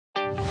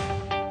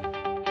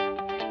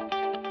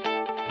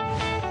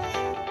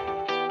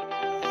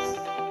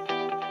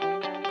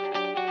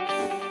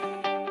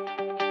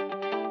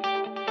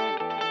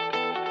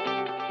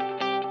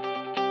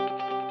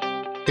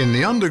In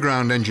the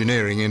underground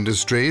engineering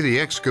industry, the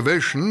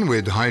excavation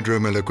with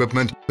hydromill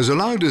equipment has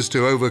allowed us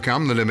to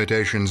overcome the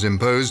limitations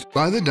imposed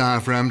by the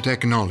diaphragm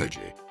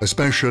technology,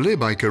 especially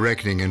by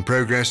correcting in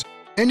progress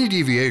any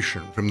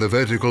deviation from the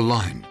vertical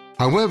line.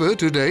 However,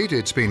 to date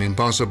it's been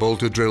impossible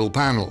to drill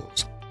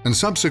panels and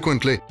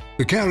subsequently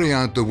to carry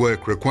out the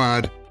work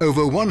required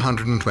over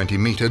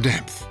 120-meter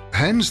depth.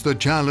 Hence the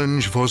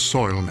challenge for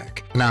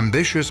Soilmec, an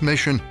ambitious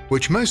mission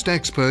which most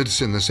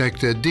experts in the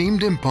sector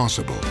deemed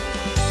impossible.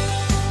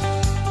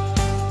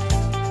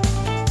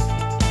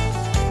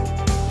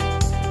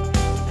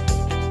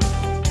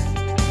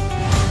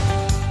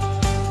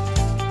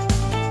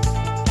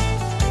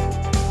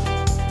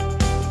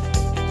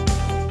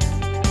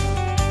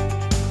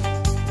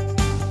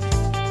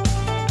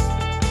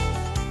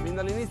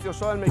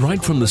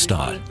 Right from the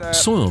start,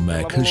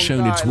 Soilmec has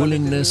shown its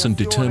willingness and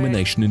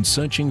determination in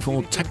searching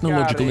for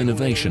technological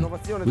innovation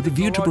with a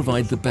view to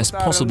provide the best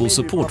possible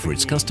support for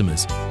its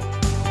customers.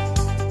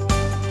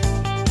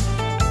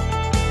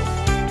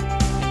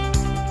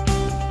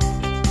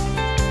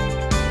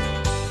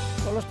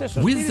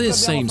 With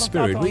this same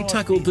spirit, we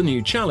tackled the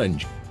new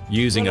challenge,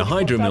 using a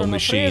hydromill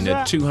machine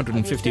at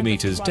 250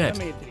 meters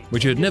depth,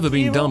 which had never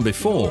been done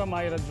before.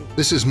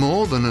 This is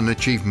more than an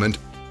achievement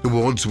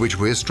towards which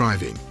we're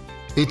striving.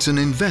 It's an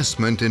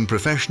investment in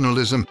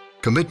professionalism,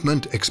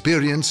 commitment,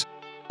 experience,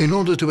 in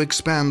order to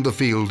expand the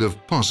field of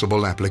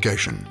possible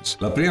applications.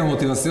 The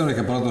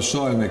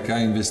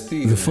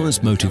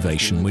first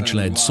motivation which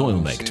led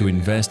Soilmec to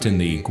invest in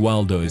the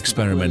Gualdo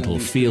experimental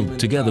field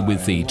together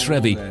with the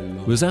Trevi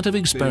was that of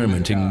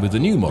experimenting with a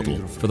new model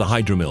for the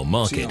hydromill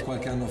market.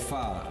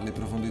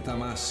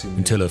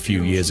 Until a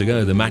few years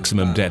ago, the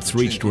maximum depths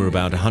reached were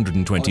about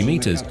 120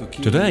 meters.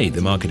 Today,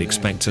 the market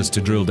expects us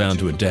to drill down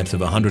to a depth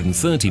of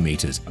 130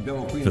 meters.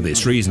 For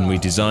this reason, we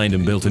designed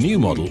and built a new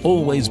model,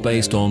 always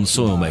based on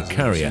Soilmec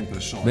carrier,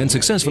 then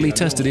successfully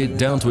tested it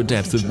down to a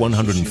depth of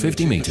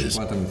 150 meters.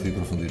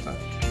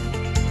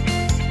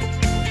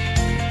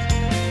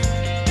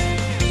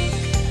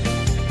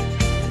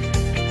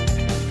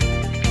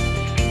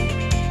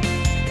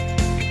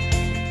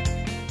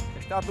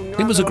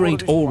 It was a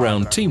great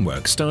all-round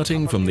teamwork,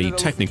 starting from the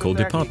technical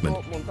department,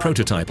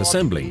 prototype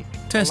assembly,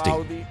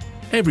 testing.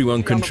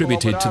 Everyone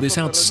contributed to this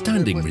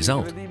outstanding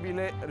result.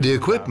 The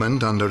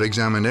equipment under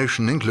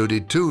examination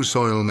included 2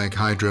 Soilmec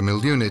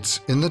hydromill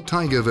units in the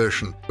Tiger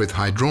version, with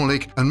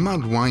hydraulic and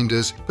mud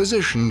winders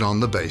positioned on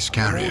the base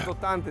carrier.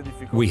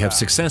 We have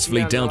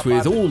successfully dealt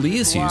with all the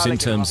issues in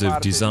terms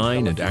of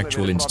design and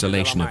actual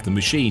installation of the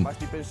machine,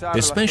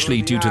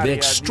 especially due to the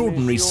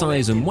extraordinary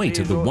size and weight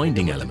of the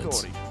winding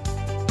elements.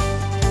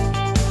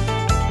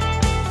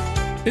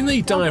 In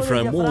the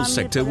diaphragm wall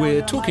sector,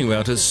 we're talking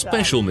about a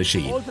special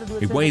machine.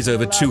 It weighs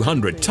over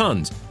 200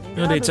 tons,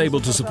 and it's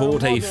able to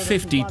support a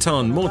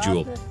 50-ton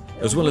module,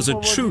 as well as a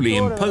truly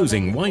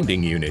imposing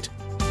winding unit.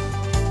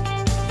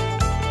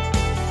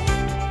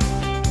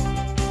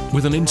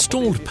 With an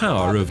installed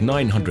power of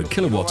 900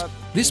 kilowatts,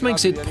 this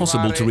makes it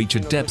possible to reach a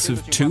depth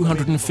of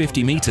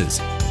 250 meters.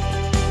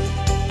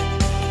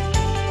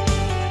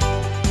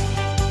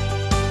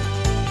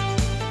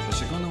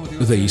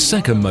 The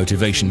second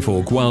motivation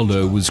for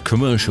Gualdo was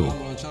commercial.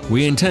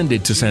 We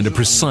intended to send a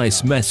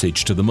precise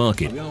message to the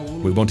market.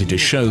 We wanted to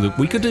show that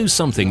we could do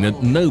something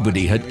that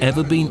nobody had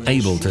ever been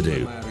able to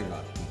do.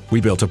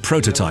 We built a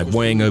prototype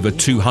weighing over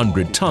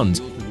 200 tons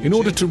in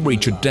order to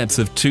reach a depth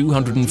of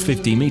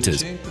 250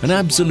 meters, an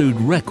absolute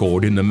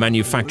record in the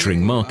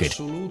manufacturing market.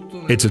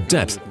 It's a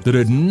depth that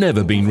had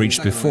never been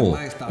reached before,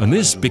 and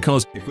this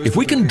because if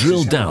we can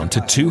drill down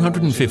to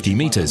 250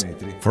 meters,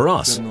 for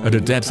us, at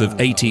a depth of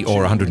 80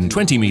 or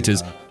 120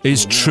 meters,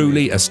 is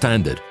truly a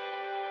standard.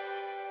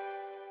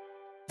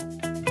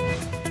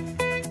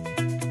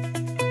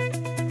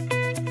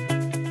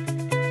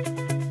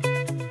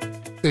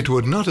 It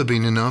would not have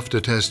been enough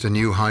to test a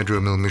new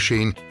hydromill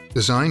machine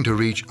designed to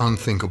reach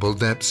unthinkable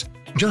depths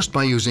just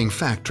by using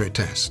factory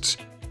tests.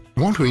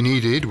 What we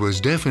needed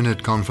was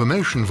definite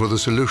confirmation for the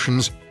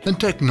solutions and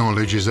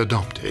technologies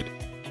adopted.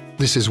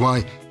 This is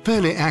why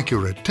fairly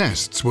accurate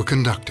tests were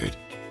conducted.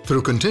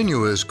 Through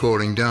continuous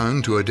coring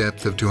down to a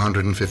depth of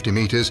 250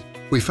 meters,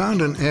 we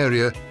found an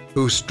area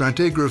whose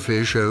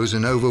stratigraphy shows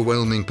an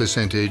overwhelming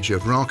percentage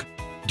of rock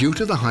due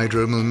to the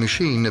hydromill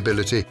machine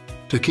ability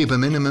to keep a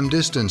minimum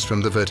distance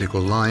from the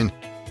vertical line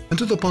and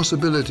to the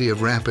possibility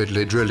of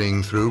rapidly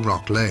drilling through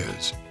rock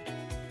layers.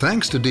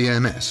 Thanks to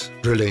DMS,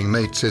 Drilling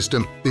Mate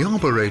System, the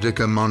operator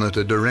can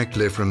monitor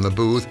directly from the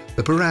booth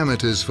the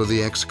parameters for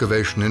the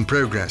excavation in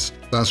progress,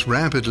 thus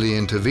rapidly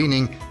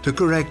intervening to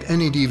correct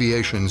any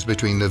deviations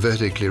between the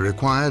vertically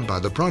required by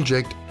the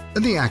project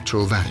and the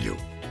actual value.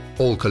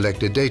 All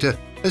collected data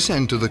are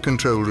sent to the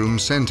control room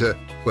center,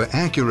 where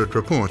accurate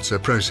reports are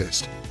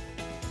processed.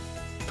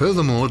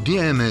 Furthermore,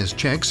 DMS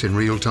checks in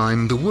real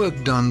time the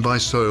work done by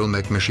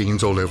Soilmec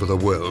machines all over the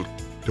world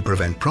to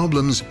prevent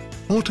problems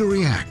or to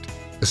react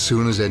as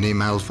soon as any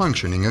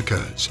malfunctioning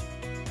occurs.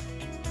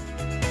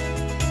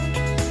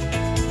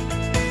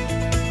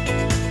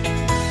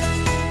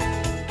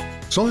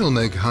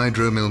 Soilmec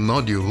hydromill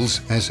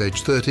modules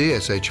SH30,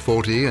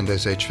 SH40 and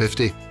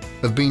SH50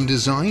 have been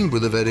designed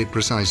with a very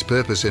precise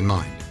purpose in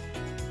mind,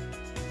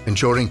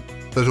 ensuring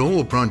that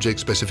all project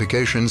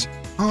specifications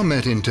are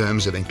met in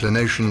terms of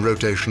inclination,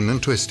 rotation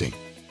and twisting.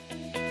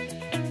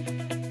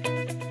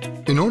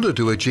 In order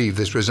to achieve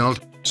this result,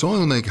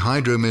 Soilmec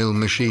hydromill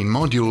machine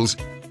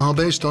modules are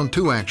based on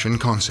two action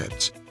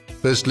concepts.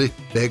 Firstly,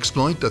 they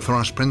exploit the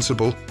thrust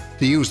principle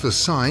to use the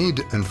side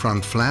and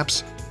front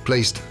flaps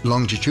placed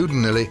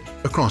longitudinally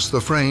across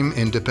the frame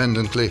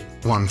independently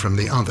one from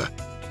the other.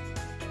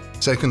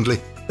 Secondly,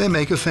 they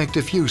make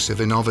effective use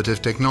of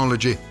innovative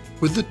technology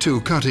with the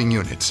two cutting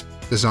units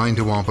designed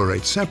to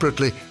operate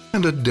separately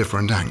and at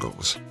different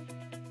angles.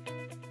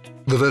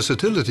 The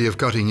versatility of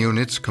cutting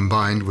units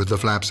combined with the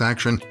flaps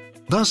action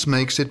thus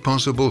makes it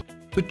possible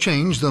to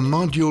change the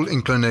module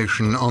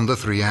inclination on the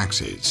three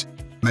axes,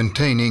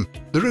 maintaining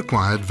the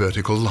required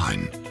vertical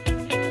line.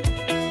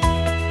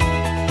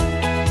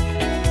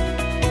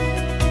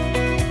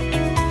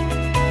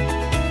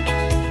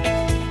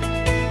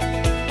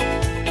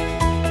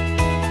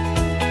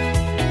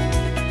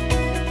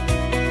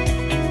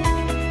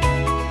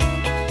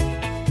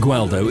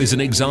 Gualdo is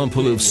an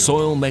example of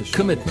Soilmec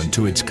commitment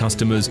to its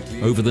customers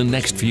over the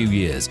next few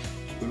years,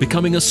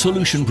 becoming a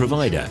solution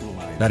provider,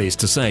 that is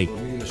to say,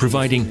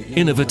 providing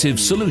innovative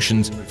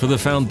solutions for the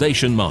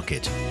foundation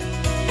market.